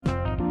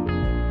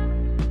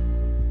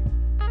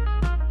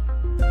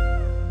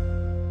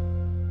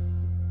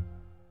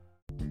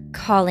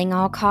Calling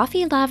all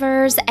coffee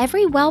lovers,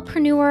 every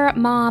wellpreneur,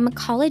 mom,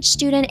 college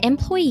student,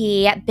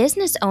 employee,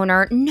 business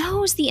owner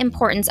knows the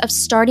importance of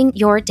starting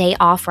your day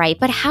off right,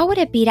 but how would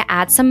it be to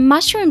add some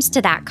mushrooms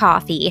to that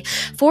coffee?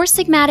 Four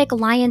Sigmatic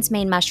Lion's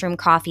Mane Mushroom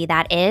Coffee,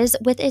 that is,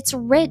 with its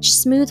rich,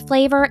 smooth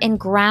flavor and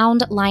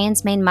ground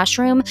lion's mane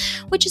mushroom,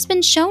 which has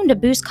been shown to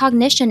boost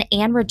cognition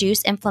and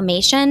reduce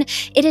inflammation.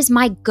 It is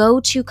my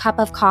go-to cup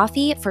of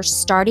coffee for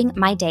starting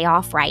my day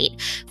off right.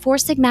 Four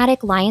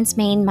Sigmatic Lion's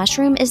Mane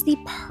Mushroom is the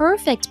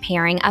perfect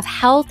pairing of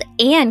health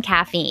and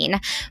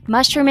caffeine.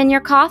 Mushroom in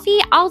your coffee?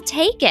 I'll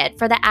take it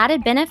for the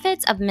added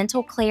benefits of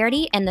mental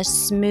clarity and the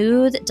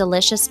smooth,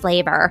 delicious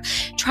flavor.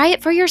 Try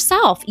it for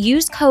yourself.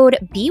 Use code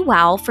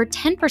BEWELL for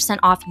 10%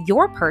 off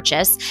your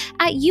purchase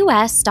at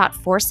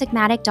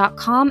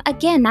us.foursigmatic.com.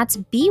 Again, that's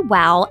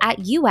BEWELL at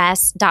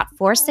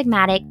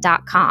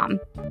us.foursigmatic.com.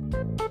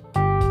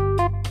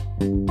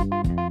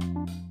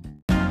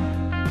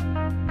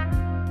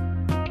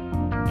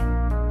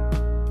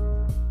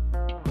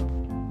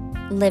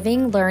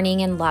 Living,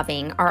 learning, and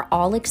loving are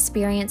all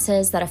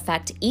experiences that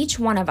affect each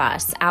one of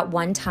us at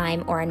one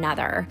time or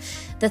another.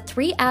 The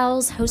 3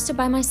 L's, hosted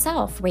by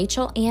myself,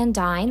 Rachel Ann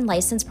Dine,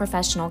 licensed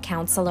professional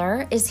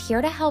counselor, is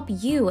here to help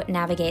you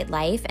navigate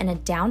life in a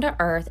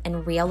down-to-earth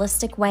and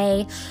realistic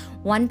way,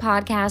 one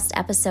podcast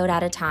episode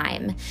at a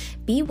time.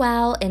 Be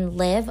well and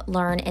live,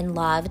 learn, and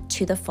love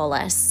to the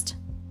fullest.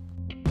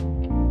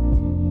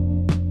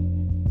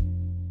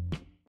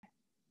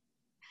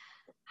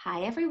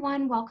 Hi,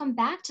 everyone. Welcome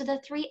back to the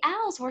 3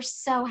 L's. We're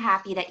so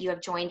happy that you have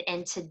joined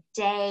in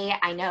today.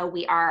 I know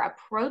we are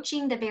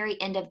approaching the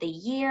very end of the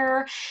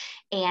year,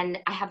 and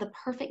I have the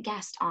perfect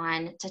guest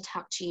on to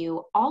talk to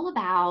you all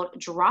about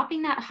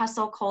dropping that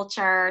hustle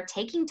culture,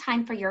 taking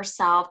time for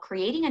yourself,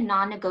 creating a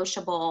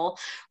non-negotiable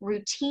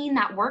routine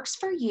that works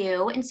for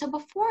you. And so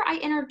before I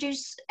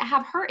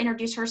have her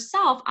introduce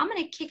herself, I'm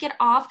going to kick it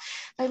off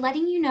by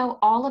letting you know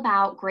all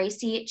about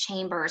Gracie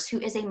Chambers, who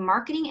is a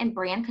marketing and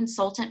brand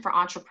consultant for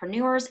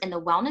entrepreneurs in the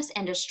wellness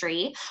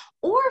industry,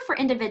 or for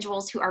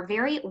individuals who are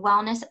very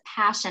wellness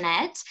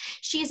passionate.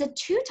 She is a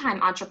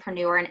 2-time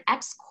entrepreneur and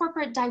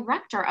ex-corporate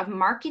director of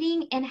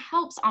marketing and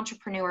helps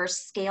entrepreneurs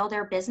scale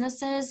their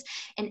businesses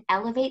and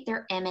elevate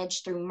their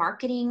image through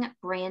marketing,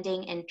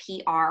 branding, and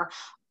PR,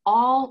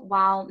 all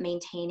while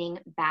maintaining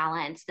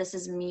balance. This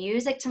is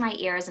music to my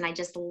ears, and I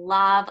just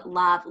love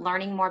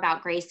learning more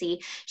about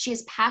Gracie. She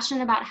is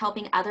passionate about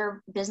helping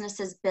other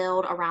businesses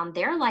build around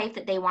their life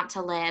that they want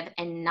to live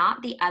and not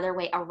the other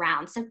way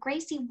around. So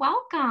Gracie,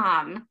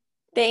 welcome.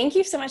 Thank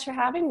you so much for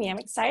having me. I'm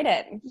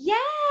excited.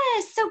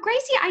 Yes. So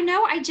Gracie, I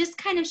know I just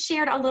kind of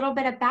shared a little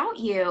bit about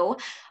you,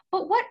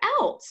 but what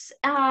else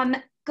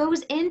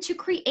goes into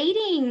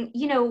creating,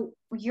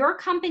 your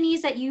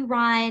companies that you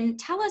run?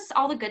 Tell us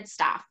all the good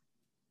stuff.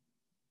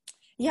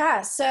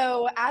 Yeah.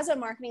 So as a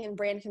marketing and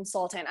brand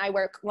consultant, I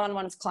work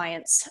one-on-one with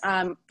clients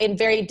in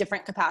very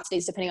different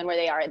capacities depending on where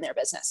they are in their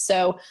business.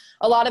 So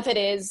a lot of it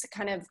is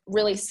kind of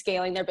really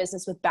scaling their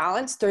business with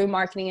balance through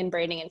marketing and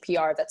branding and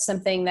PR. That's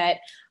something that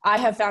I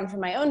have found for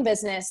my own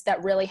business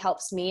that really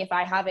helps me. If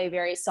I have a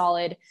very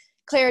solid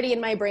clarity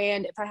in my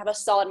brand, if I have a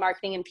solid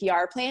marketing and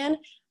PR plan,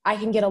 I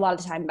can get a lot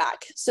of time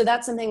back. So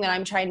that's something that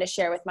I'm trying to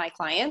share with my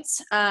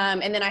clients.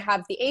 And then I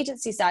have the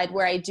agency side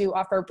where I do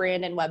offer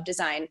brand and web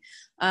design,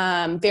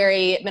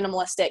 very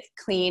minimalistic,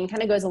 clean,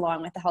 kind of goes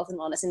along with the health and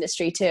wellness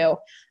industry too.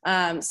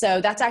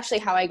 So that's actually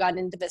how I got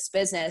into this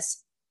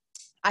business.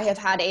 I have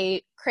had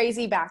a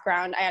crazy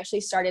background. I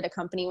actually started a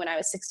company when I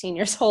was 16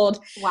 years old.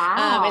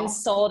 Wow. And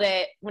sold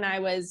it when I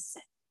was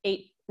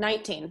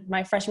 19,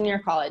 my freshman year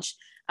of college.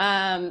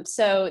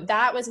 So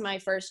that was my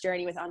first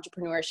journey with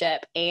entrepreneurship.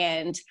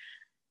 And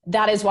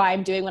that is why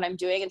I'm doing what I'm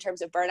doing in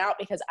terms of burnout,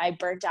 because I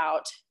burnt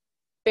out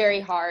very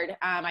hard.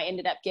 I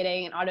ended up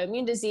getting an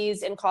autoimmune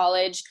disease in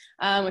college,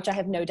 which I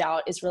have no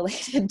doubt is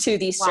related to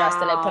the stress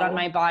that I put on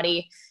my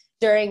body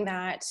during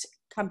that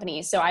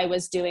company. So I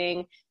was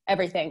doing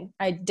everything.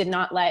 I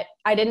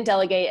didn't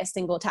delegate a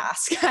single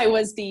task. I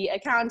was the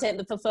accountant,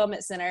 the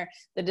fulfillment center,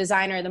 the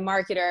designer, the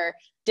marketer,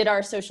 did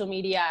our social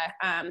media,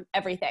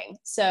 everything.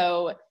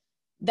 So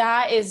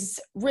that is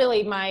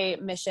really my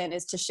mission,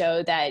 is to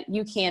show that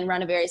you can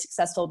run a very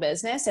successful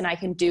business, and I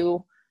can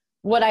do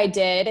what I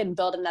did and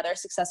build another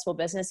successful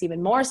business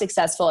even more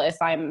successful if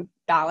I'm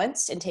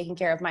balanced and taking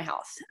care of my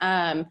health.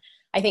 I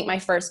think my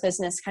first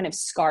business kind of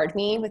scarred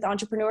me with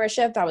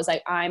entrepreneurship. I was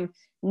like, I'm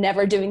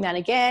never doing that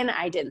again.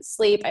 I didn't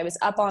sleep. I was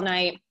up all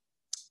night.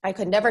 I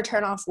could never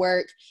turn off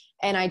work,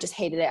 and I just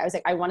hated it. I was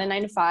like, I want a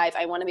 9-to-5.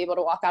 I want to be able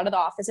to walk out of the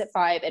office at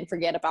 5 and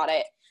forget about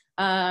it.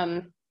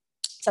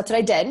 So that's what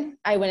I did.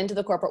 I went into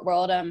the corporate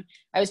world.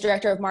 I was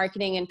director of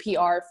marketing and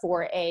PR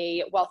for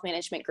a wealth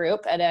management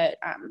group at a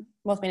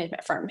wealth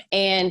management firm.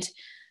 And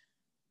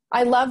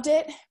I loved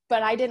it,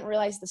 but I didn't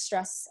realize the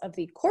stress of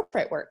the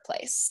corporate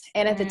workplace.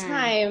 And at the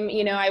time,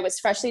 I was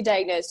freshly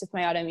diagnosed with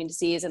my autoimmune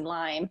disease and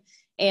Lyme,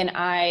 and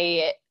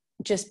I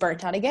just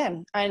burnt out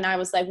again. And I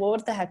was like, well,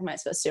 what the heck am I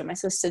supposed to do? Am I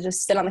supposed to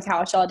just sit on the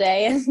couch all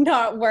day and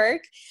not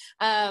work?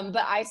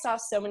 But I saw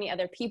so many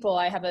other people.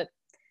 I have a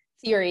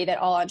theory that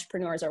all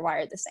entrepreneurs are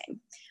wired the same.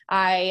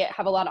 I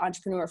have a lot of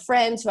entrepreneur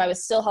friends who I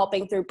was still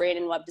helping through brand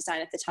and web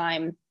design at the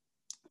time,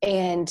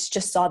 and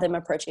just saw them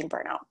approaching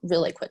burnout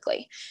really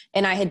quickly.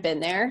 And I had been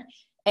there.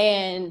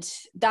 And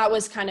that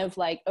was kind of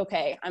like,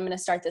 okay, I'm going to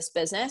start this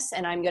business,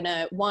 and I'm going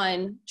to,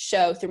 one,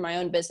 show through my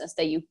own business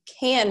that you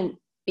can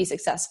be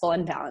successful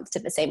and balanced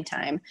at the same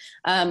time,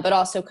 but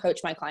also coach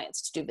my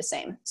clients to do the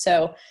same.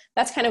 So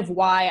that's kind of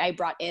why I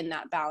brought in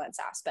that balance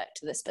aspect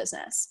to this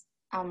business.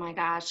 Oh my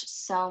gosh,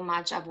 so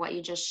much of what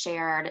you just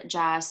shared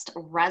just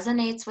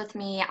resonates with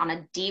me on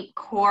a deep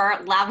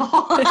core level.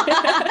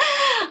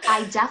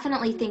 I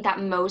definitely think that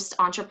most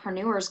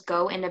entrepreneurs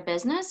go into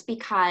business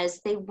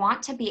because they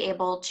want to be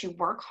able to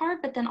work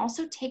hard, but then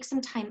also take some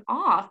time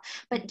off.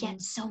 But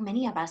yet so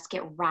many of us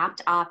get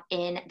wrapped up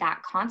in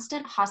that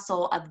constant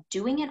hustle of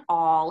doing it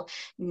all,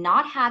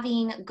 not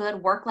having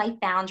good work-life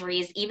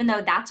boundaries, even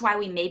though that's why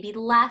we maybe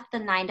left the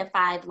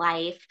 9-to-5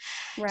 life.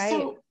 Right.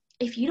 So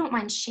if you don't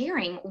mind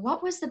sharing,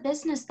 what was the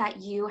business that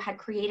you had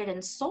created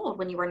and sold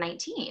when you were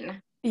 19?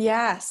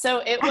 Yeah,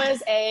 so it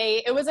was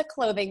a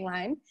clothing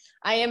line.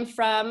 I am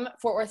from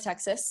Fort Worth,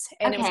 Texas,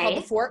 and It was called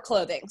the Fort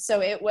Clothing.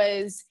 So it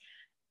was,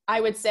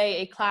 I would say,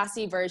 a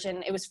classy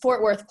version. It was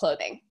Fort Worth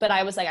clothing, but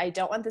I was like, I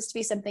don't want this to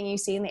be something you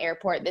see in the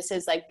airport. This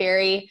is like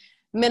very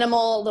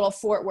minimal little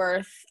Fort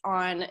Worth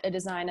on a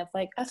design of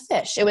like a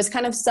fish. It was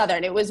kind of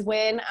Southern. It was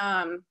when,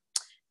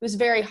 it was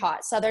very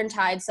hot. Southern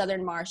Tide,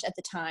 Southern Marsh at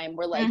the time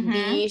were like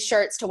the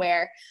shirts to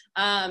wear.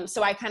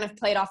 So I kind of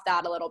played off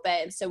that a little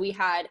bit. And so we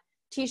had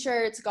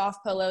t-shirts, golf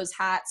polos,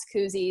 hats,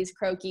 koozies,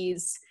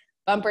 croquis,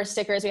 bumper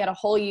stickers. We had a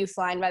whole youth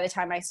line by the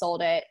time I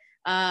sold it.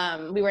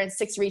 We were in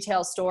 6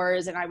 retail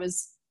stores, and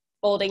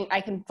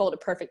I can fold a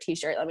perfect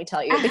t-shirt, let me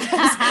tell you, because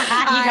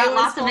I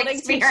was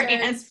folding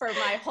t-shirts for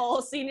my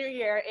whole senior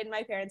year in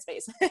my parents'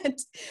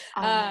 basement.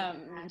 Oh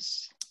my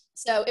gosh.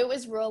 So it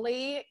was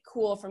really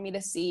cool for me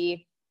to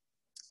see,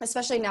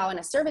 especially now in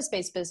a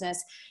service-based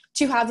business,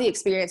 to have the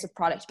experience with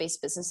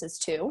product-based businesses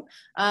too.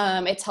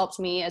 It's helped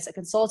me as a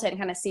consultant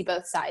kind of see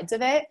both sides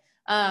of it,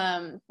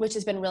 which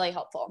has been really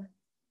helpful.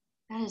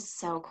 That is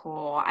so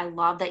cool. I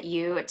love that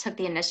you took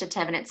the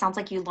initiative, and it sounds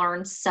like you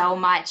learned so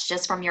much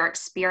just from your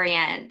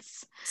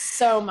experience.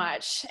 So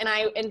much. And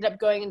I ended up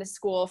going into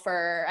school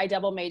I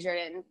double majored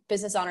in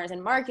business honors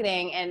and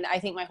marketing. And I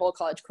think my whole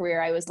college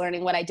career, I was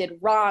learning what I did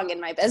wrong in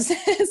my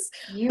business.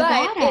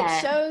 But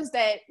it shows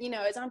that,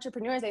 as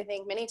entrepreneurs, I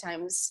think many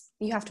times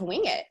you have to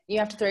wing it. You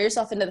have to throw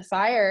yourself into the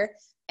fire,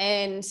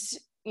 and,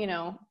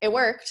 it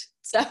worked.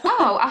 So.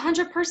 Oh,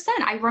 100%.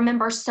 I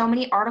remember so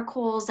many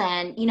articles,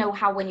 and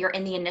how when you're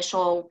in the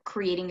initial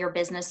creating your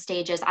business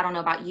stages, I don't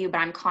know about you, but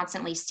I'm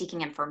constantly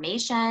seeking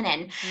information,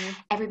 and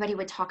everybody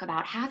would talk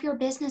about have your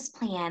business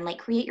plan, like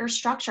create your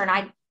structure. And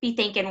I'd be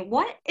thinking,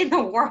 what in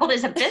the world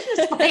is a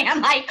business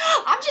plan? Like,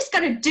 I'm just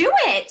going to do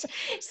it.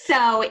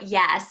 So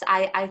yes,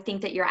 I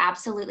think that you're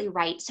absolutely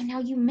right. So now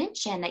you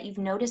mentioned that you've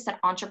noticed that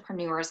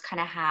entrepreneurs kind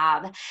of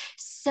have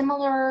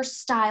similar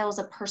styles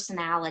of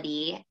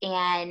personality,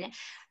 and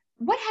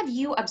what have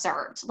you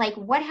observed? Like,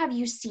 what have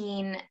you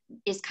seen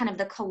is kind of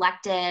the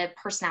collective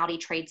personality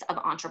traits of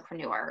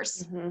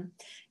entrepreneurs?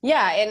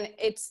 Yeah.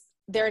 And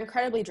they're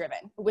incredibly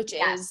driven, which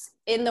is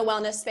in the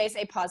wellness space,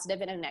 a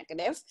positive and a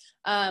negative.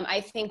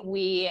 I think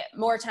we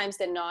more times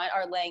than not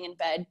are laying in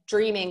bed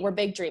dreaming. We're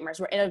big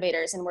dreamers, we're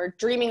innovators, and we're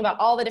dreaming about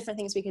all the different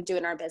things we could do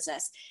in our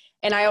business.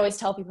 And I always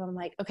tell people, I'm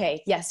like,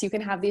 okay, yes, you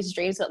can have these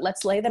dreams, but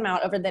let's lay them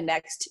out over the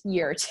next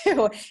year or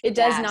two. It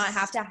does not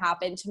have to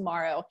happen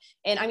tomorrow.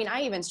 And I mean,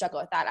 I even struggle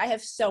with that. I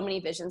have so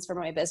many visions for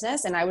my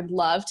business, and I would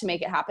love to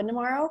make it happen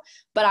tomorrow,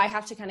 but I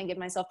have to kind of give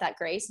myself that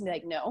grace and be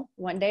like, no,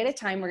 one day at a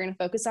time, we're going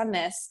to focus on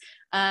this.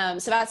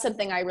 So that's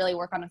something I really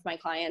work on with my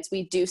clients.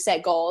 We do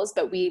set goals,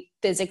 but we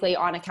physically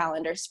on a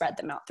calendar spread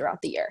them out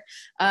throughout the year.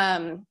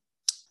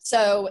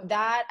 So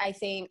that I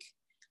think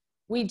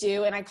we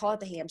do, and I call it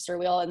the hamster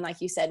wheel. And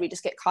like you said, we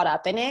just get caught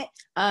up in it.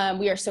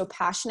 We are so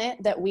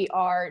passionate that we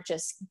are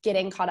just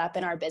getting caught up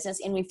in our business,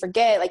 and we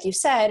forget, like you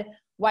said,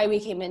 why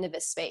we came into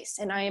this space.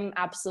 And I am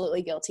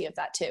absolutely guilty of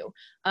that too.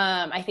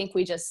 I think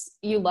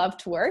you love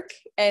to work,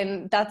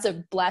 and that's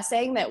a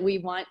blessing that we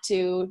want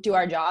to do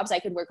our jobs. I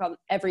could work on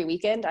every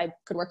weekend. I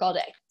could work all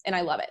day, and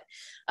I love it.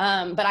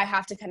 But I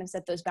have to kind of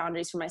set those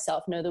boundaries for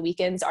myself. No, the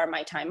weekends are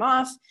my time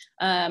off.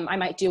 I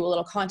might do a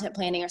little content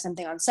planning or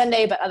something on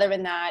Sunday, but other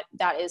than that,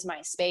 that is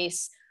my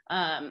space.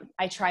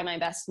 I try my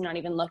best to not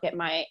even look at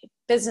my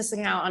business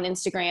account on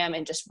Instagram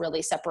and just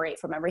really separate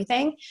from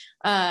everything.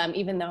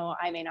 Even though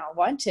I may not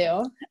want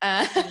to,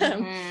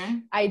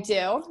 I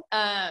do.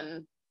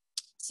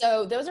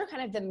 So those are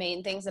kind of the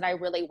main things that I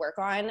really work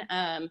on.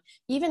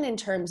 Even in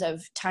terms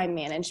of time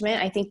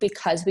management, I think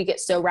because we get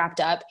so wrapped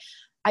up,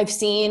 I've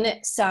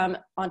seen some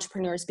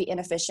entrepreneurs be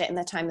inefficient in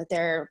the time that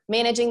they're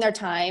managing their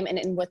time and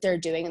in what they're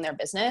doing in their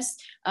business.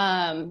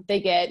 They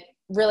get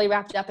really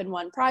wrapped up in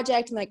one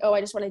project and like, oh,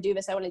 I just want to do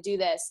this. I want to do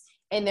this.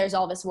 and there's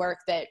all this work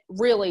that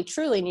really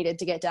truly needed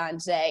to get done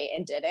today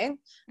and didn't.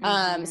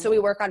 So we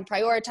work on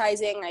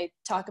prioritizing. I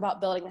talk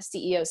about building a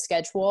CEO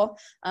schedule.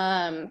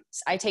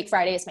 I take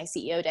Friday as my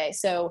CEO day.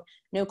 So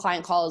no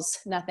client calls,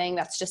 nothing.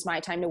 That's just my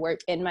time to work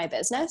in my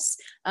business.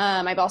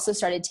 I've also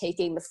started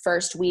taking the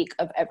first week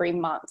of every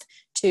month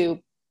to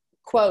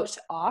quote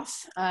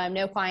off.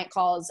 No client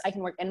calls. I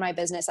can work in my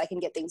business. I can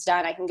get things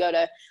done. I can go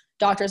to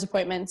doctor's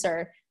appointments,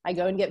 or I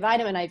go and get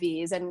vitamin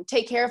IVs and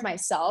take care of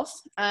myself.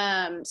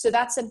 So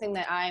that's something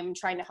that I'm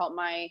trying to help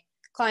my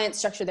clients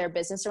structure their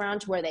business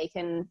around, to where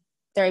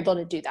they're able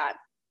to do that.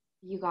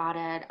 You got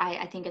it.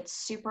 I think it's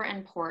super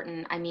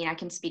important. I mean, I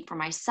can speak for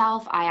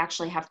myself. I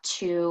actually have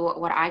 2,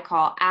 what I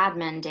call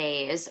admin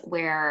days,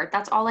 where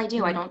that's all I do.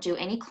 Mm-hmm. I don't do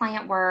any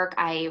client work.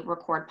 I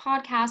record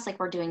podcasts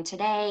like we're doing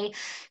today,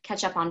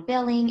 catch up on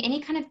billing,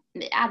 any kind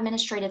of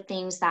administrative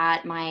things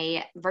that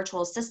my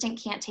virtual assistant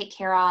can't take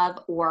care of,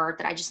 or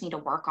that I just need to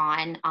work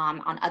on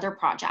other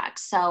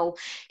projects. So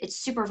it's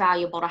super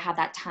valuable to have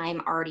that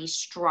time already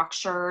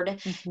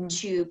structured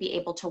to be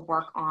able to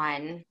work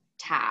on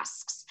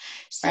tasks.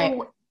 So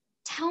Right.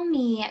 Tell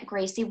me,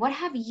 Gracie, what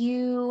have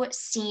you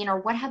seen, or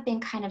what have been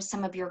kind of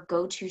some of your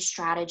go-to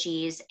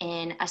strategies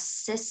in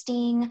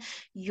assisting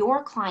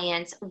your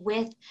clients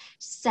with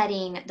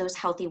setting those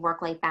healthy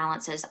work-life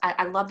balances?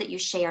 I love that you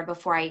shared,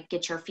 before I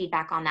get your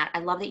feedback on that, I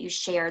love that you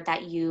shared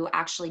that you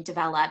actually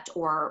developed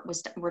or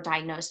were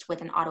diagnosed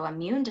with an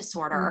autoimmune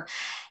disorder.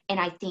 And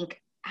I think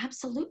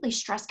absolutely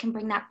stress can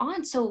bring that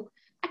on. So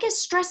I guess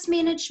stress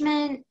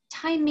management,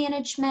 time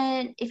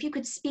management, if you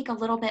could speak a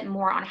little bit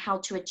more on how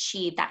to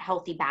achieve that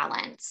healthy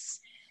balance.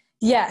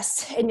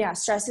 Yes. And yeah,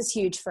 stress is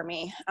huge for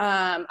me.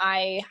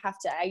 I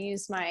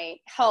use my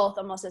health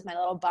almost as my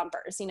little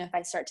bumpers. If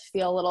I start to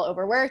feel a little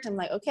overworked, I'm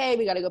like, okay,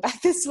 we got to go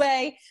back this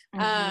way,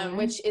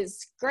 which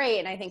is great.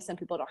 And I think some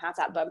people don't have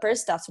that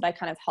bumpers. That's what I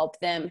kind of help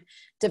them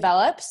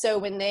develop. So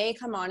when they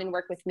come on and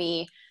work with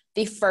me,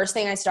 the first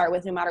thing I start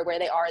with, no matter where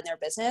they are in their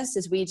business,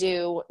 is we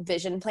do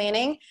vision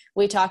planning.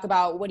 We talk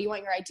about, what do you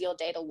want your ideal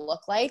day to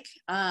look like?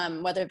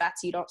 Whether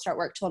that's you don't start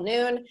work till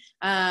noon,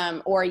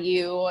 or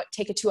you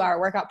take a 2-hour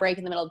workout break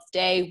in the middle of the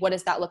day. What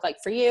does that look like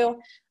for you?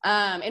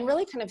 And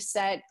really kind of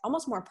set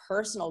almost more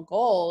personal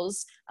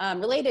goals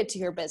related to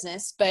your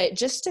business, but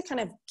just to kind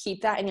of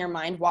keep that in your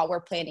mind while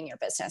we're planning your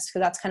business.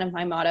 Because that's kind of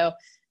my motto,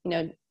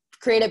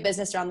 create a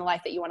business around the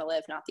life that you want to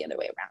live, not the other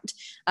way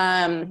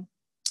around.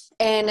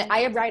 And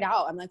I write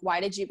out, I'm like,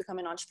 why did you become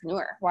an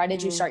entrepreneur? Why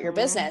did you start your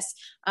business?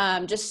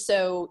 Just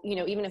so,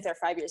 even if they're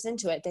 5 years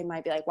into it, they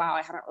might be like, wow,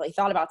 I haven't really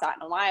thought about that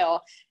in a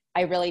while.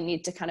 I really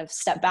need to kind of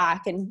step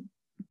back and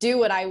do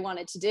what I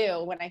wanted to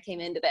do when I came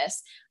into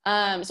this.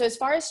 So as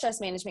far as stress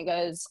management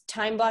goes,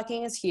 time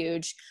blocking is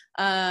huge.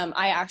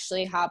 I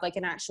actually have like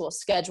an actual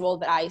schedule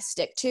that I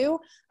stick to.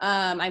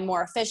 I'm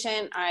more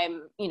efficient.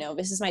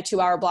 This is my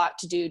 2-hour block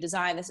to do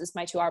design. This is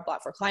my 2-hour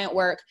block for client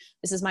work.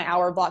 This is my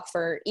hour block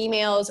for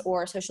emails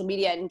or social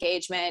media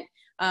engagement.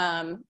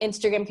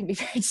 Instagram can be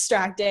very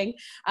distracting.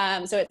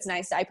 So it's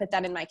nice that I put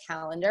that in my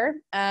calendar.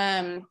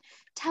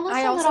 Tell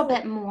us a little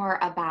bit more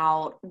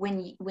about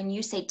when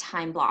you say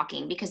time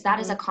blocking, because that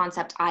is a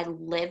concept I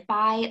live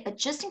by, but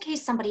just in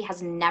case somebody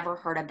has never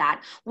heard of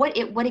that,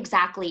 what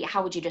exactly,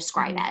 how would you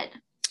describe it?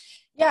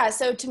 Yeah.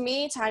 So to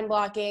me, time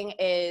blocking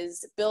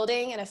is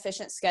building an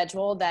efficient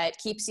schedule that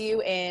keeps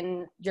you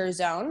in your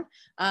zone.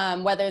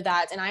 Whether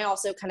that's, and I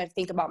also kind of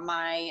think about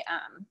my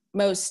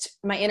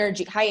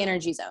high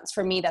energy zones.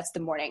 For me, that's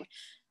the morning.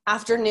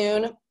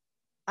 Afternoon,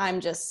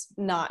 I'm just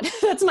not,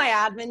 that's my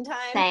admin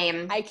time.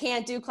 Same. I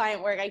can't do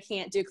client work. I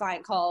can't do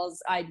client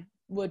calls. I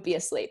would be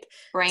asleep.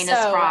 Brain is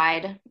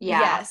fried.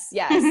 Yeah.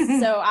 Yes.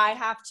 So I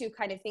have to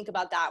kind of think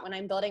about that when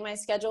I'm building my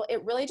schedule.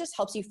 It really just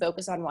helps you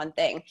focus on one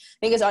thing. I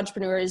think as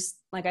entrepreneurs,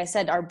 like I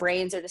said, our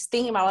brains are just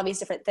thinking about all these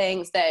different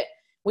things, that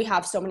we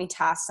have so many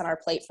tasks on our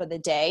plate for the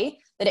day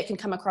that it can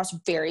come across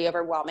very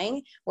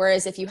overwhelming.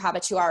 Whereas if you have a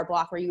 2-hour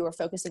block where you are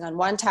focusing on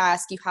one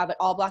task, you have it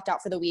all blocked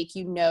out for the week,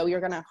 you're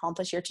going to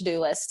accomplish your to-do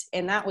list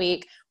in that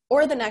week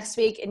or the next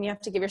week, and you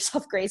have to give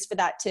yourself grace for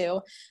that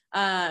too.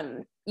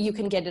 You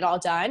can get it all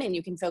done and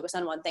you can focus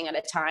on one thing at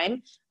a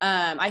time.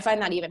 I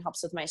find that even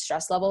helps with my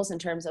stress levels in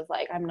terms of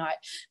like, I'm not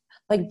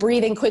like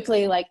breathing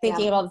quickly, like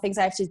thinking of all the things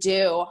I have to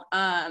do.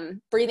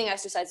 Breathing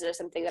exercises are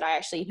something that I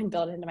actually even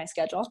build into my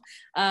schedule.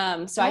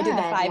 So I do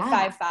the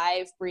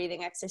 5-5-5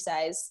 breathing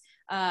exercise.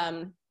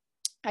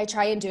 I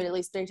try and do it at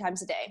least 3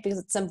 times a day because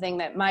it's something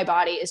that my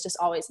body is just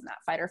always in that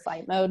fight or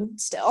flight mode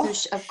still.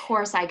 So of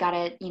course I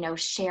gotta,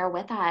 share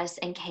with us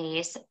in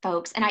case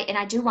folks, and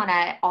I do want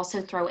to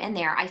also throw in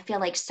there, I feel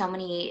like so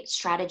many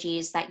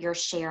strategies that you're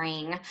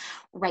sharing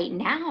right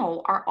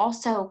now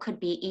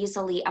could be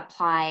easily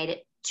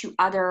applied to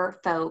other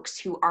folks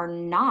who are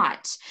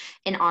not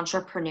an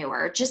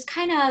entrepreneur, just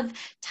kind of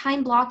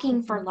time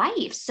blocking for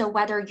life. So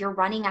whether you're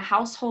running a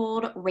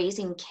household,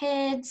 raising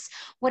kids,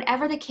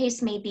 whatever the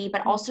case may be,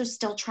 but also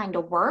still trying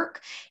to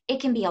work, it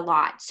can be a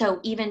lot.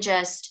 So even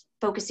just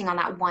focusing on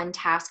that one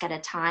task at a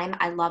time.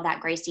 I love that,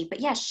 Gracie.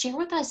 But yes, share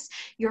with us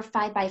your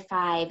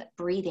 5-by-5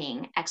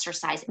 breathing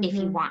exercise if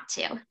you want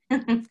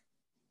to.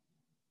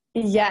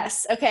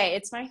 Yes. Okay.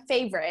 It's my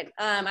favorite.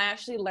 I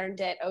actually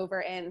learned it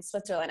over in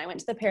Switzerland. I went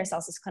to the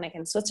Paracelsus Clinic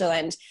in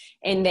Switzerland,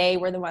 and they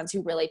were the ones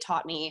who really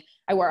taught me.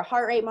 I wore a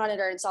heart rate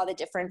monitor and saw the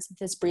difference that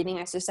this breathing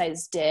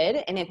exercise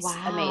did, and it's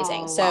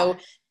amazing. Wow. So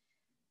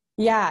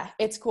yeah,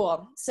 it's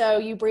cool. So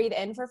you breathe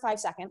in for 5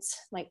 seconds,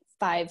 like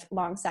 5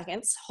 long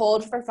seconds,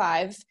 hold for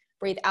 5,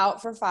 breathe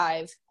out for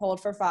 5,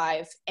 hold for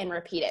 5, and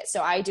repeat it.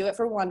 So I do it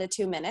for 1 to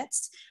 2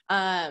 minutes.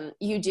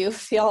 You do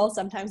feel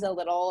sometimes a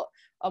little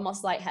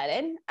almost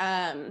lightheaded.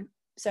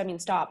 So I mean,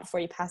 stop before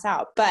you pass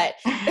out, but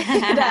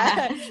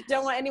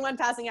don't want anyone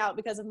passing out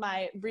because of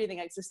my breathing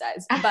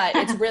exercise, but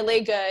it's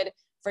really good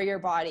for your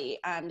body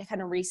to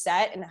kind of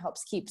reset, and it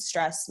helps keep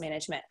stress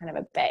management kind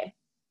of at bay.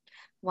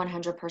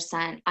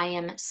 100%. I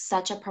am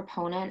such a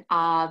proponent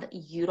of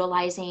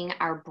utilizing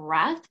our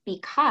breath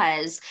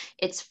because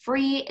it's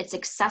free, it's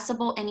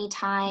accessible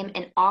anytime,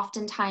 and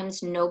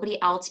oftentimes nobody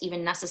else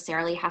even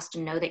necessarily has to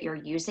know that you're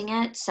using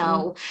it.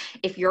 So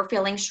if you're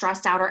feeling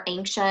stressed out or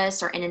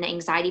anxious or in an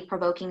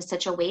anxiety-provoking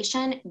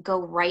situation,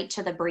 go right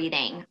to the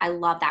breathing. I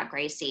love that,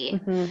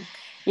 Gracie. Mm-hmm.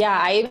 Yeah,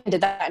 I even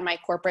did that in my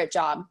corporate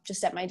job,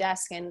 just at my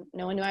desk, and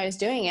no one knew I was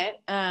doing it.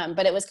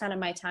 But it was kind of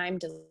my time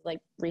to like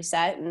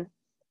reset and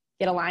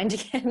get aligned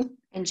again.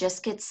 And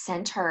just get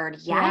centered.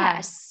 Yeah.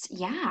 Yes.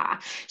 Yeah.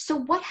 So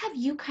what have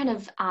you kind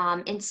of,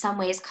 in some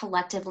ways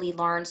collectively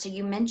learned? So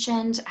you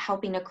mentioned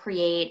helping to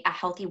create a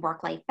healthy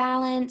work-life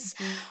balance.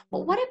 But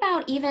Mm-hmm. what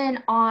about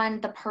even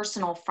on the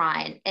personal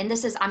front? And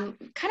this is, I'm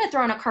kind of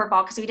throwing a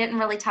curveball because we didn't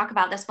really talk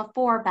about this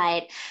before,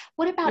 but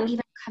what about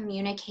even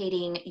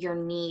communicating your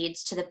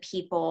needs to the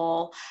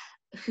people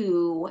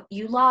who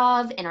you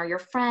love and are your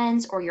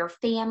friends or your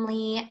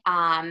family,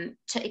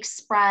 to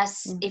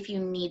express if you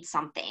need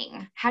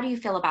something? How do you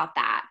feel about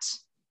that?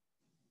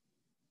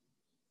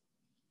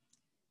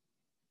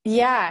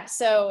 Yeah.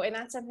 So, and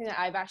that's something that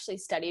I've actually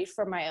studied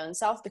for my own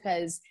self,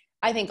 because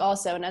I think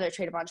also another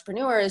trait of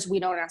entrepreneurs,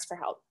 we don't ask for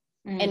help.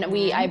 And I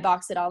Mm-hmm.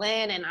 box it all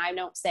in, and I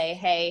don't say,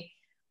 hey,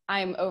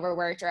 I'm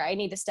overworked, or I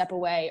need to step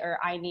away, or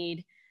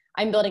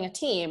I'm building a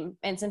team.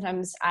 And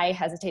sometimes I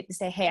hesitate to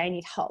say, hey, I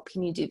need help.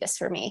 Can you do this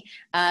for me?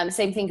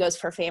 Same thing goes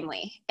for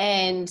family.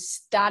 And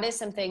that is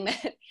something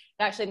that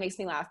actually makes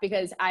me laugh,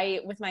 because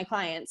with my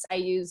clients, I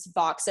use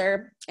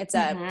Voxer. It's a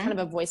Mm-hmm. kind of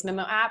a voice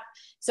memo app.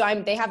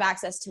 So they have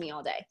access to me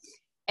all day.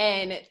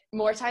 And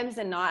more times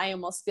than not, I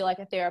almost feel like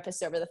a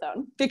therapist over the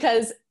phone,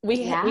 because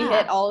we hit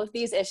Yeah, all of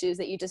these issues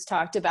that you just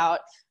talked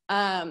about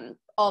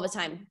all the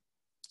time.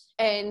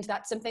 And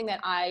that's something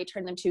that I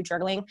turn them to: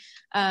 journaling,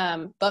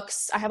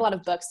 books. I have a lot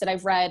of books that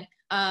I've read.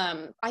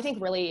 I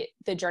think really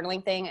the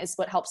journaling thing is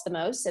what helps the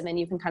most. And then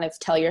you can kind of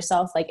tell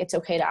yourself like, it's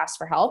okay to ask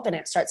for help, and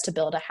it starts to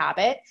build a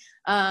habit.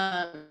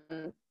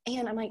 And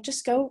I'm like,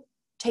 just go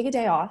take a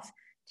day off,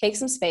 take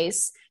some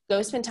space,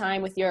 go spend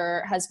time with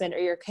your husband or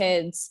your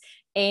kids,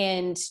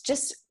 and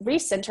just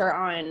recenter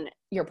on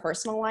your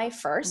personal life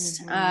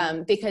first.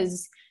 mm-hmm.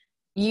 Because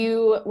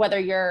whether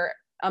you're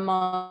a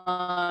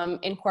mom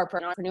in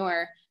corporate,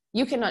 entrepreneur,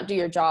 you cannot do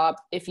your job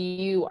if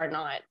you are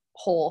not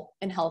whole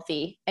and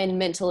healthy and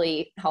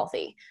mentally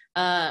healthy.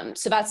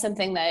 So that's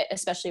something that,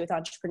 especially with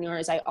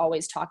entrepreneurs, I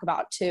always talk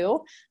about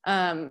too,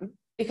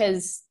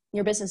 because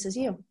your business is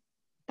you.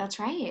 That's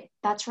right.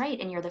 That's right.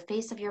 And you're the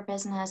face of your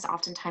business.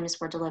 Oftentimes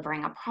we're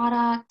delivering a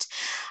product.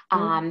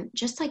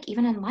 Just like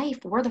even in life,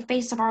 we're the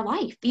face of our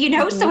life, so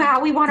Mm-hmm.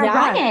 how we want to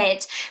run Yeah.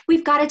 it,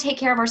 we've got to take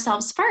care of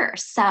ourselves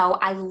first. So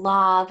I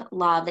love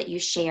that you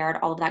shared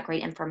all of that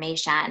great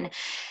information.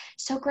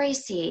 So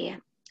Gracie,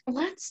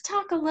 let's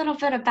talk a little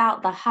bit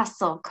about the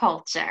hustle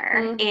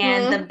culture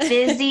and the Mm-hmm.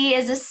 busy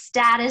is a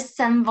status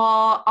symbol,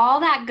 all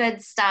that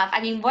good stuff.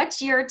 I mean,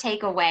 what's your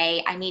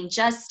takeaway? I mean,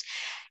 just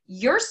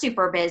you're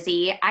super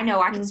busy. I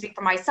know I can speak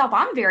for myself.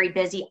 I'm very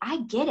busy.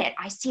 I get it.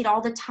 I see it all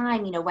the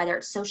time, whether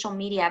it's social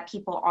media,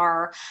 people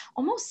are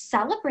almost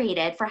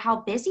celebrated for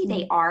how busy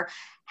they are.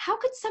 How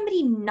could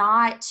somebody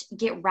not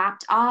get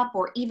wrapped up,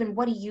 or even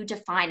what do you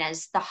define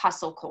as the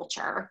hustle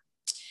culture?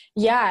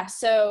 Yeah,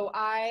 so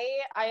I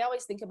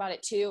always think about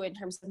it too in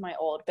terms of my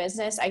old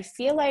business. I'm I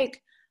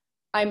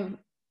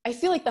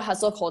feel like the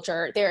hustle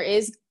culture, there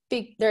is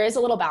a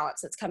little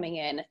balance that's coming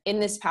in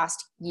this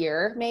past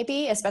year,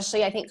 maybe,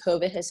 especially I think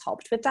COVID has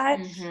helped with that.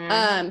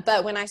 Mm-hmm.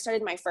 But when I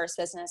started my first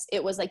business,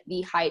 it was like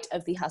the height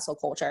of the hustle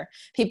culture.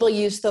 People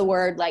used the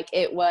word like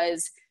it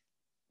was,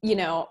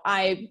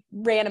 I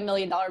ran $1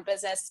 million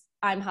business,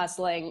 I'm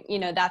hustling,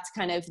 that's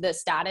kind of the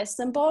status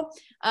symbol.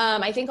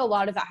 I think a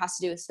lot of that has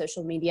to do with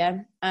social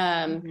media.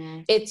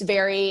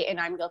 Mm-hmm. And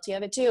I'm guilty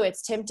of it too.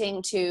 It's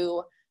tempting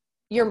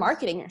you're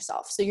marketing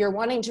yourself. So you're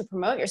wanting to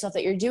promote yourself,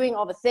 that you're doing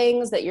all the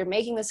things, that you're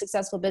making the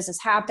successful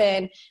business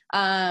happen,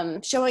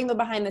 showing the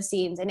behind the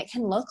scenes, and it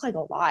can look like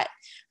a lot.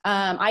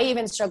 I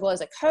even struggle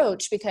as a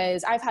coach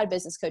because I've had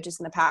business coaches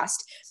in the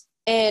past.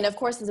 And of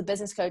course, as a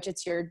business coach,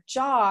 it's your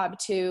job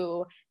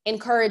to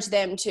encourage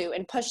them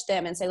and push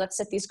them and say, let's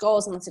set these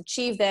goals and let's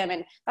achieve them.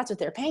 And that's what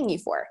they're paying you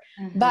for.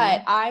 Mm-hmm.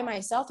 But I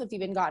myself have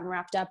even gotten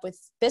wrapped up with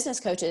business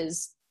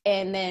coaches.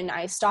 And then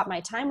I stop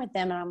my time with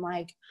them and I'm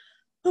like,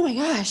 oh my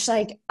gosh,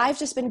 like I've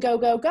just been go,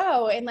 go,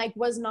 go. And like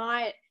was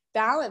not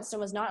balanced and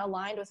was not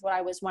aligned with what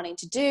I was wanting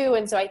to do.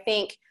 And so I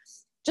think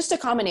just a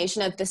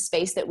combination of the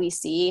space that we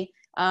see,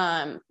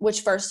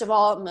 which first of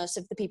all, most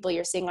of the people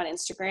you're seeing on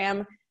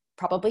Instagram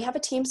probably have a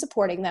team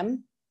supporting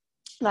them.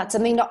 That's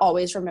something to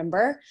always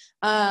remember.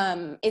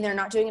 And they're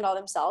not doing it all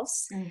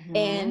themselves. Mm-hmm.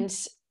 And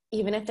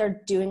even if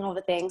they're doing all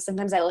the things,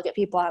 sometimes I look at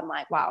people, I'm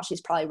like, wow,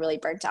 she's probably really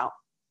burnt out,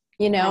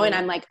 you know? Right. And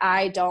I'm like,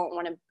 I don't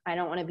want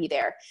to be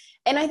there.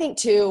 And I think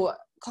too,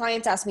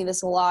 clients ask me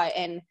this a lot,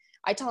 and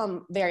I tell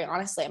them very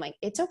honestly, I'm like,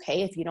 it's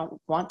okay if you don't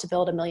want to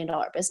build $1 million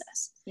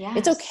business. Yes.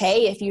 It's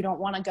okay if you don't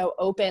want to go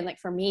open, like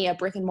for me, a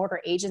brick and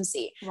mortar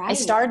agency. Right. I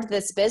started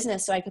this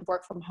business so I could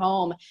work from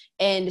home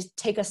and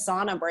take a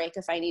sauna break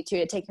if I need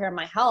to take care of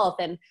my health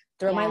and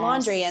throw my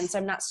laundry in. So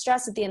I'm not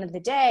stressed at the end of the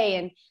day.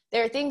 And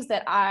there are things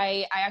that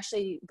I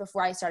actually,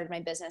 before I started my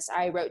business,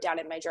 I wrote down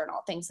in my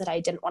journal, things that I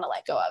didn't want to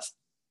let go of.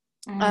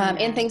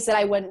 And things that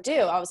I wouldn't do.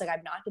 I was like,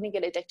 I'm not going to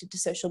get addicted to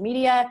social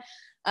media,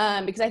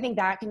 because I think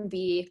that can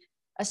be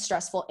a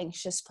stressful,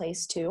 anxious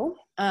place too.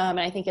 And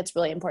I think it's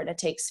really important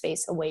to take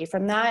space away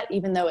from that,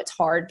 even though it's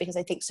hard, because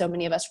I think so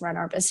many of us run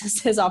our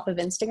businesses off of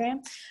Instagram,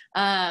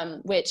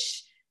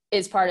 which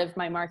is part of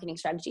my marketing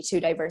strategy too,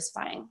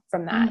 diversifying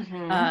from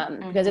that,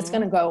 because it's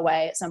going to go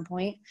away at some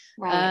point.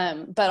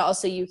 Right. But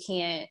also you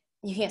can't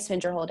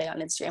spend your whole day on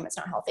Instagram. It's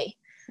not healthy.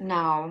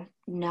 No.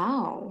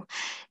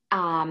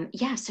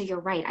 Yeah, so you're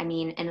right. I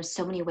mean, in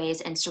so many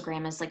ways,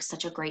 Instagram is like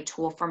such a great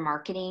tool for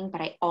marketing,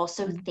 but I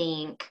also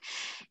think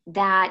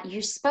that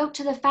you spoke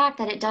to the fact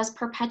that it does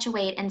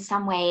perpetuate in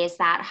some ways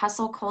that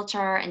hustle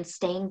culture and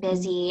staying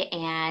busy,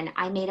 and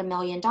I made $1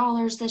 million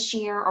this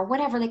year, or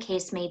whatever the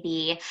case may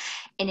be.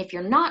 And if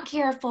you're not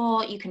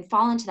careful, you can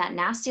fall into that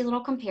nasty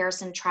little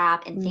comparison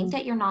trap and think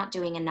that you're not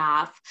doing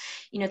enough.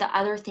 You know, the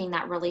other thing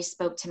that really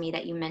spoke to me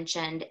that you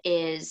mentioned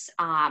is,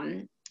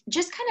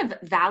 just kind of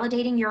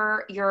validating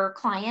your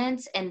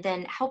clients and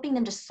then helping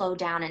them to slow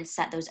down and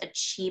set those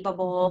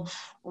achievable,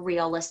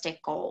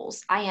 realistic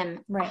goals. I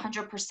am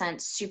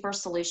 100% super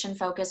solution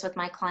focused with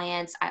my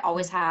clients. I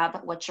always have,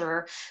 what's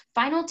your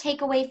final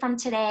takeaway from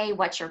today?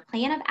 What's your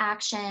plan of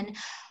action?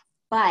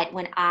 But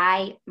when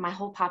my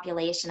whole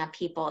population of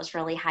people is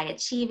really high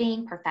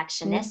achieving,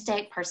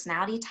 perfectionistic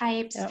personality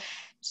types. Yep.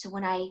 So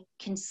when I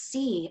can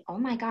see, oh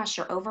my gosh,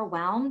 you're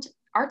overwhelmed,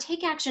 our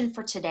take action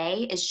for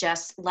today is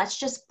let's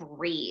just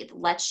breathe.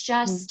 Let's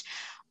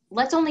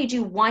only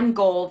do one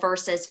goal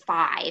versus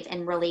 5,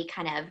 and really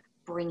kind of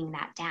bringing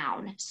that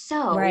down.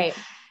 So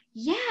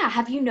yeah.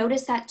 Have you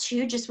noticed that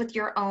too, just with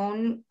your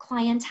own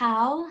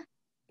clientele?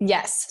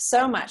 Yes,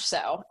 so much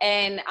so.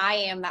 And I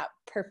am that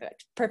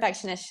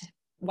perfectionist.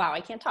 Wow,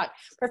 I can't talk.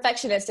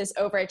 Perfectionist is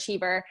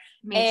overachiever.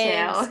 Me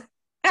too.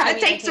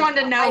 It takes one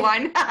to know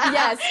one.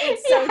 Yes,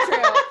 it's so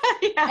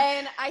true.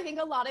 And I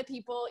think a lot of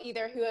people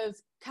either who have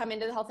come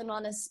into the health and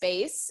wellness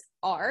space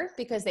are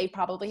because they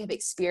probably have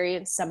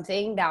experienced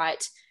something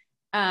that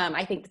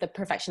I think the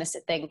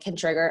perfectionistic thing can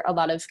trigger a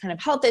lot of kind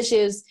of health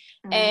issues.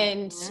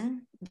 And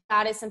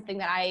that is something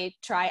that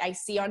I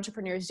see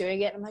entrepreneurs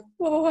doing it. I'm like,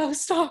 whoa,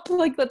 stop.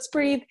 Like, let's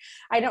breathe.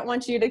 I don't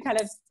want you to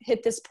kind of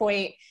hit this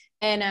point.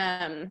 And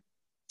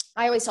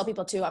I always tell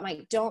people too, I'm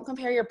like, don't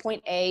compare your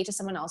point A to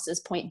someone else's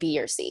point B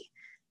or C.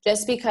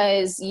 Just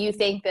because you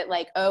think that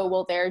like, oh,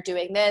 well, they're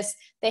doing this,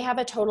 they have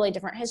a totally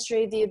different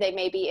history of you. They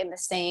may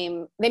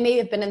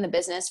have been in the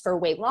business for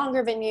way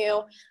longer than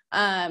you.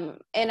 And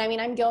I mean,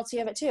 I'm guilty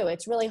of it too.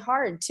 It's really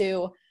hard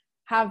to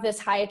have this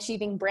high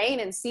achieving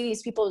brain and see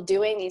these people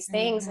doing these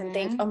things and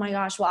think, oh my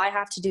gosh, well, I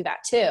have to do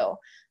that too.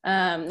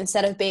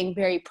 Instead of being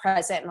very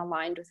present and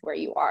aligned with where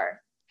you are.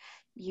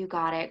 You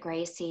got it,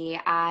 Gracie.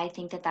 I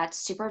think that that's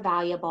super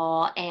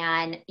valuable.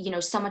 And, you know,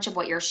 so much of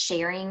what you're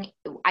sharing,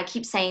 I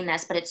keep saying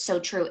this, but it's so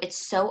true. It's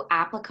so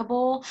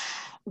applicable,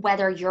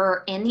 whether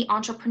you're in the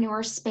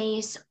entrepreneur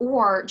space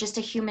or just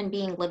a human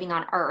being living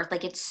on earth.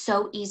 Like, it's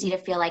so easy to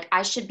feel like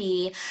I should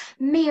be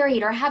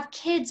married or have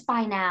kids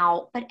by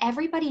now, but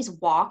everybody's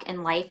walk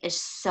in life is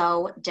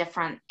so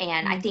different.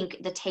 And I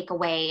think the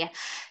takeaway,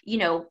 you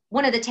know,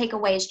 one of the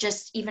takeaways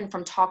just even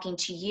from talking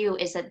to you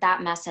is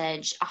that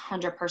message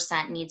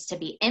 100% needs to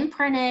be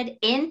imprinted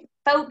in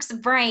folks'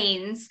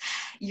 brains.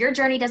 Your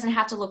journey doesn't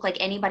have to look like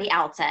anybody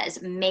else's.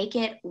 Make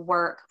it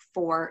work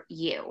for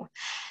you.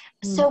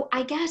 So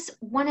I guess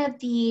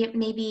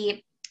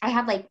maybe I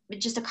have like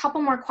just a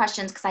couple more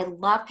questions because I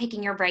love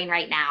picking your brain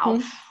right now.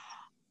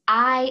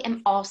 I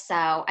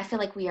feel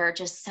like we are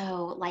just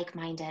so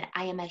like-minded.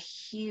 I am a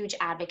huge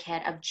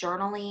advocate of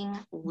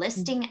journaling,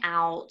 listing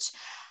out.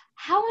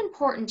 How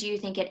important do you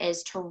think it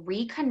is to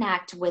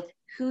reconnect with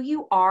who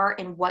you are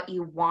and what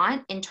you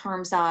want in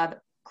terms of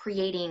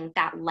creating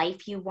that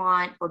life you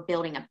want, or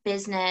building a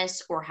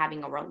business, or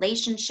having a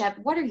relationship?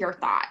 What are your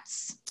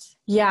thoughts?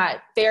 Yeah,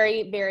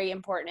 very, very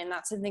important. And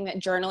that's something that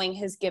journaling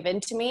has given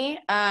to me.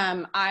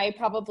 I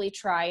probably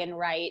try and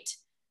write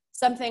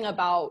something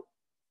about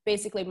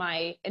basically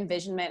my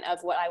envisionment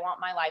of what I want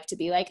my life to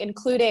be like,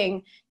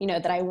 including, you know,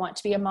 that I want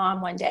to be a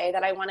mom one day,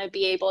 that I want to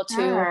be able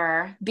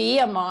to be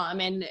a mom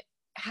and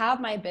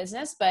have my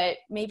business, but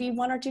maybe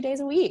 1 or 2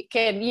 days a week.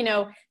 And, you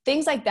know,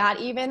 things like that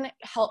even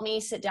help me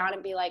sit down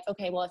and be like,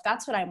 okay, well, if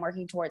that's what I'm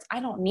working towards, I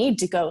don't need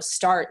to go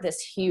start this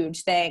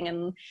huge thing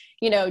and,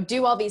 you know,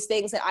 do all these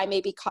things that I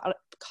may be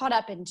caught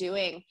up in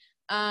doing.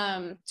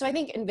 So I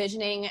think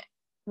envisioning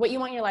what you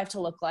want your life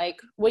to look like,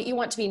 what you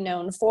want to be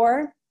known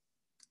for.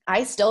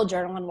 I still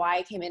journal on why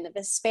I came into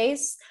this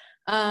space,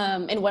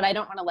 and what I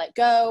don't want to let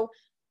go.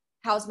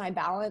 How's my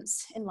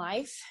balance in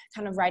life?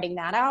 Kind of writing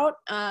that out.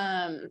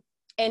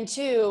 And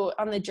two,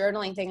 on the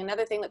journaling thing,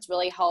 another thing that's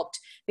really helped,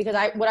 because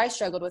what I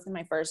struggled with in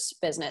my first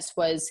business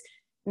was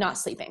not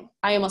sleeping.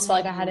 I almost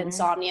felt like I had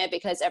insomnia,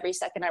 because every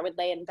second I would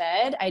lay in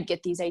bed, I'd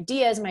get these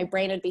ideas, my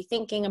brain would be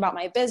thinking about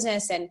my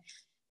business, and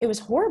it was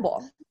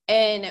horrible.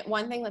 And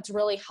one thing that's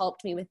really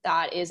helped me with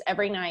that is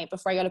every night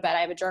before I go to bed,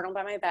 I have a journal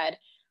by my bed.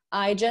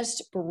 I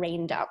just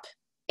brain dump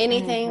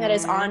anything that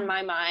is on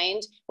my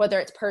mind, whether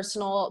it's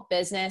personal,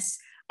 business.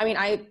 I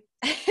mean,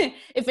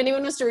 if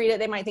anyone was to read it,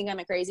 they might think I'm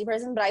a crazy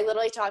person, but I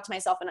literally talk to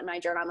myself in my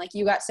journal. I'm like,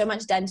 you got so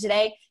much done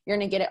today. You're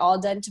going to get it all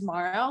done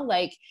tomorrow.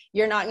 Like,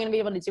 you're not going to be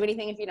able to do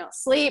anything if you don't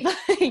sleep.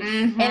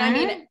 And I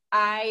mean,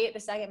 the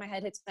second my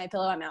head hits my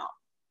pillow, I'm out,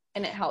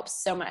 and it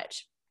helps so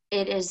much.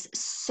 It is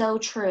so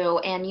true.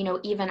 And, you know,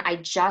 even I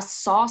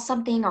just saw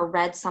something or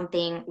read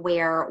something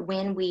where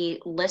when we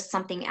list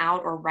something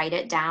out or write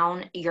it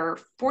down, you're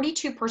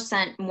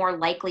 42% more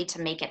likely to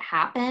make it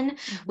happen,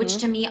 which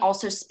to me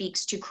also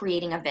speaks to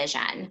creating a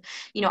vision.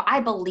 You know,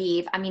 I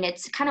believe, I mean,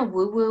 it's kind of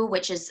woo-woo,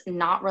 which is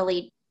not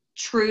really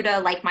true to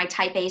like my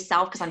type A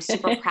self, because I'm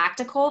super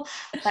practical,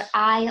 but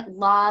I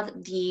love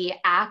the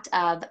act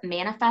of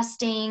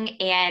manifesting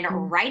and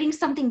writing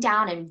something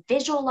down and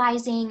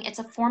visualizing. It's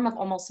a form of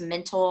almost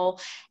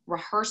mental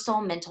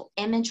rehearsal, mental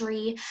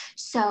imagery.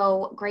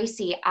 So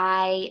Gracie,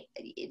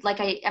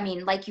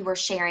 like you were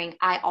sharing,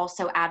 I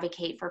also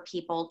advocate for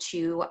people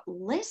to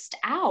list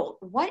out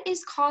what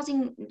is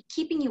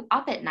keeping you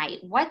up at night,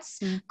 what's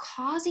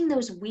causing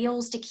those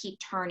wheels to keep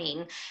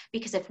turning,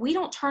 because if we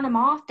don't turn them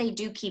off, they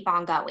do keep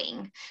on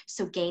going.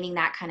 So gaining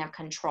that kind of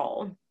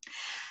control.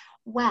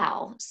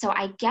 Well, so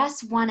I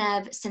guess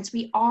since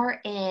we are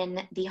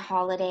in the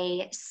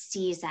holiday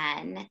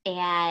season,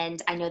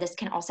 and I know this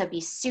can also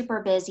be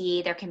super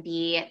busy, there can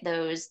be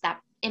that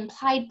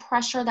implied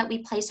pressure that we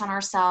place on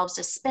ourselves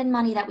to spend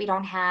money that we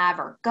don't have,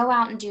 or go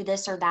out and do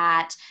this or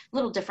that. A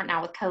little different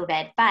now with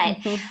COVID, but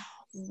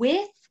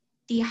with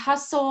the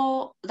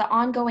hustle, the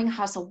ongoing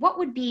hustle, what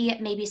would be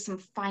maybe some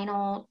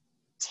final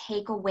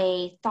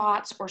takeaway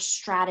thoughts or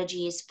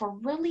strategies for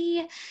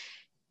really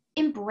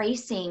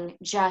embracing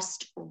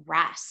just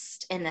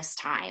rest in this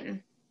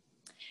time?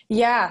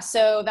 Yeah.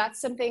 So that's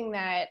something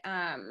that,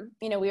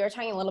 you know, we were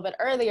talking a little bit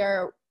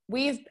earlier.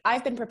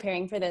 I've been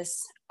preparing for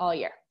this all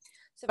year.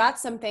 So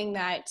that's something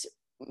that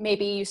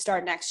maybe you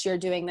start next year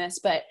doing this,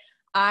 but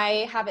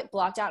I have it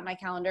blocked out in my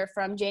calendar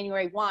from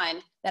January 1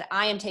 that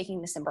I am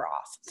taking December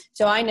off.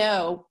 So I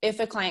know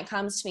if a client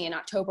comes to me in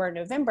October or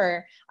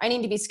November, I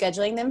need to be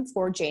scheduling them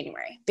for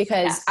January,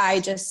 because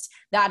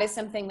that is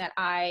something that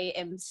I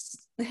am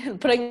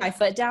putting my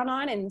foot down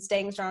on and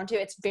staying strong to.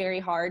 It's very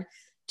hard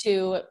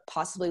to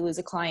possibly lose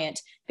a client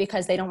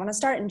because they don't want to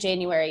start in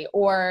January,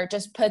 or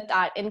just put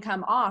that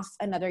income off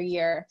another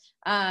year.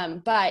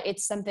 But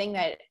it's something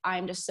that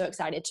I'm just so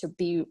excited to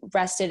be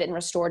rested and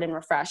restored and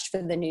refreshed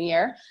for the new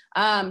year.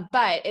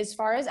 But as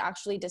far as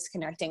actually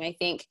disconnecting, I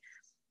think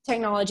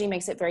technology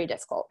makes it very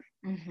difficult.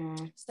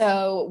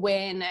 So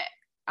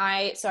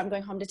I'm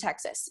going home to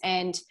Texas,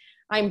 and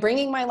I'm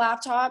bringing my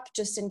laptop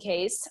just in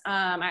case.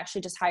 I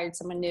actually just hired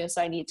someone new,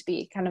 so I need to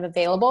be kind of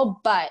available,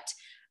 but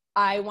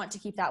I want to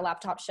keep that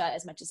laptop shut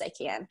as much as I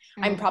can.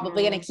 I'm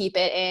probably going to keep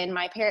it in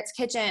my parents'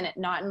 kitchen,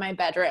 not in my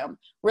bedroom,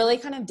 really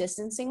kind of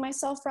distancing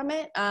myself from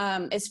it.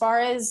 As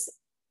far as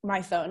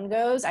my phone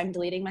goes, I'm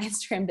deleting my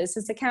Instagram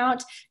business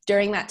account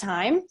during that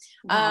time,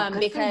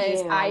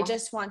 because I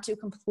just want to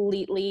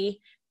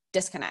completely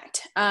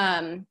disconnect.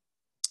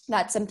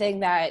 That's something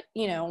that,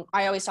 you know,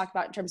 I always talk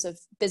about in terms of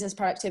business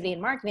productivity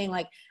and marketing.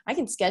 Like, I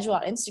can schedule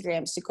out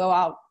Instagrams to go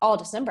out all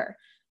December,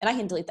 and I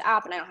can delete the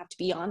app and I don't have to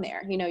be on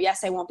there. You know,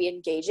 yes, I won't be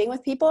engaging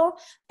with people,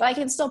 but I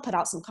can still put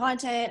out some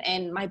content,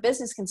 and my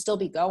business can still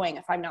be going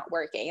if I'm not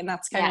working. And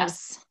that's kind of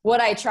what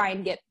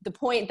the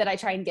point that I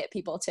try and get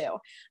people to.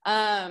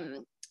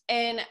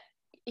 And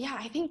yeah,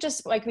 I think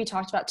just like we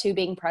talked about too,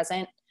 being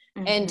present.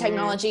 And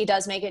technology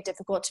does make it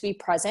difficult to be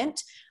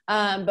present.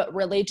 But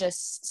really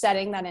just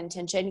setting that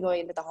intention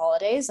going into the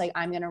holidays, like,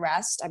 I'm going to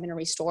rest, I'm going to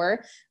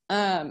restore.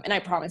 And I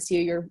promise you,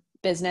 your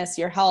business,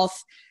 your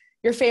health,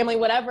 your family,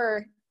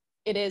 whatever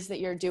it is that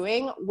you're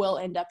doing will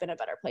end up in a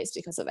better place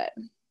because of it.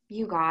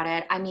 You got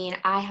it. I mean,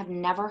 I have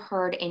never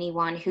heard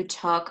anyone who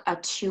took a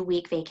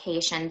 2-week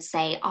vacation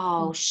say,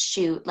 oh,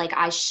 shoot, like,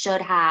 I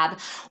should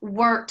have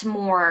worked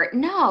more.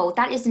 No,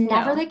 that is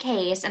never the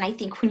case. And I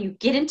think when you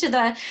get into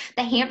the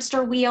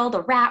hamster wheel,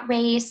 the rat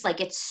race, like,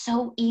 it's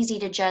so easy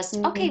to just,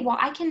 okay, well,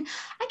 I can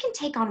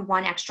take on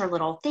one extra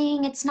little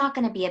thing. It's not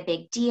going to be a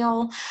big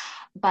deal.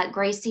 But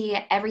Gracie,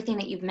 everything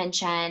that you've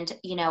mentioned,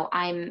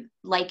 I'm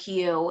like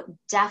you,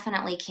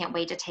 definitely can't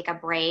wait to take a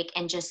break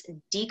and just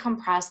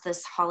decompress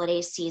this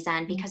holiday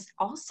season, because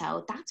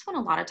also that's when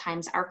a lot of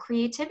times our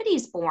creativity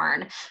is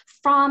born,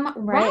 from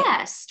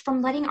rest,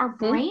 from letting our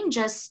brain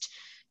just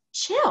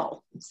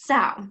chill.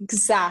 So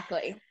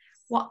exactly.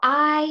 Well,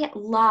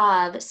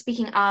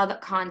 speaking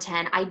of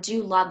content, I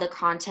do love the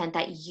content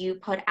that you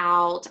put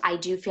out. I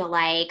do feel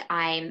like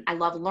I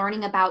love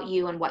learning about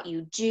you and what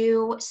you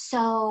do.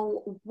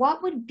 So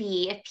what would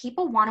be, if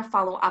people want to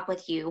follow up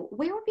with you,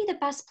 where would be the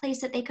best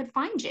place that they could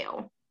find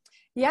you?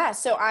 Yeah,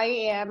 so I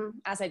am,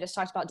 as I just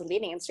talked about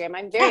deleting Instagram,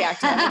 I'm very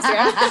active on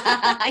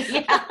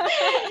Instagram.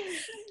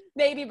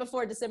 Maybe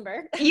before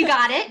December. You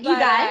got it.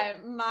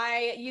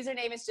 My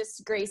username is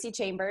just Gracie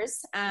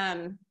Chambers.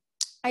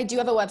 I do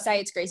have a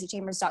website. It's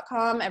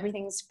graciechambers.com.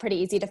 Everything's pretty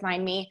easy to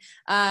find me.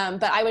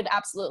 But I would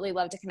absolutely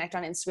love to connect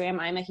on Instagram.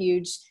 I'm a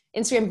huge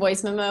Instagram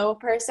voice memo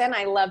person.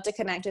 I love to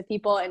connect with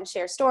people and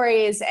share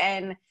stories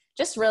and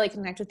just really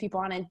connect with people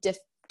on a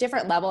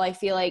different level. I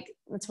feel like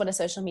that's what a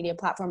social media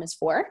platform is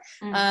for.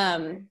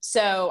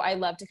 So I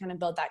love to kind of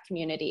build that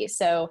community.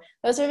 So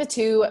those are the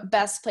two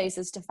best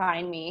places to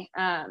find me.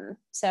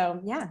 So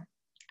yeah.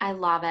 I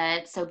love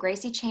it. So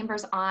Gracie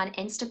Chambers on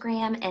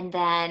Instagram, and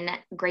then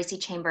Gracie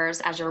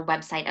Chambers as your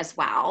website as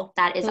well.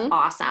 That is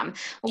awesome.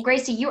 Well,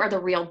 Gracie, you are the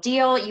real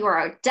deal. You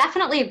are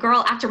definitely a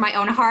girl after my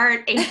own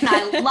heart, and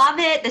I love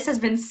it. This has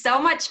been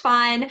so much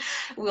fun.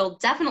 We'll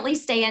definitely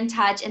stay in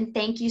touch, and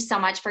thank you so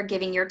much for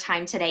giving your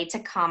time today to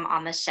come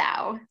on the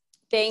show.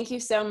 Thank you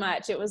so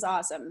much. It was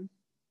awesome.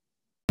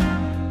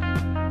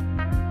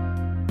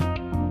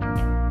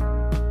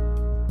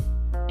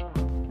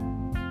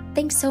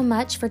 Thanks so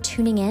much for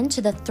tuning in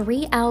to the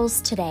 3 L's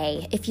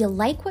today. If you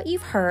like what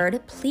you've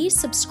heard, please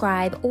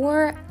subscribe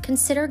or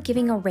consider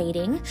giving a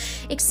rating,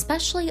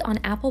 especially on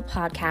Apple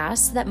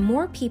Podcasts, so that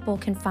more people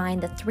can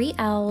find the 3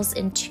 L's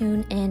and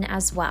tune in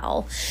as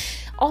well.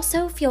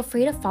 Also, feel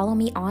free to follow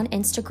me on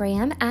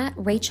Instagram at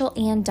Rachel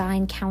Ann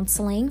Dine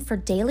Counseling for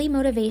daily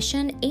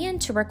motivation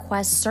and to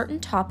request certain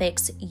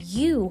topics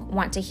you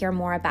want to hear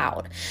more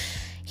about.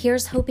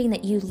 Here's hoping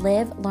that you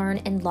live, learn,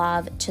 and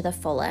love to the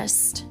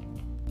fullest.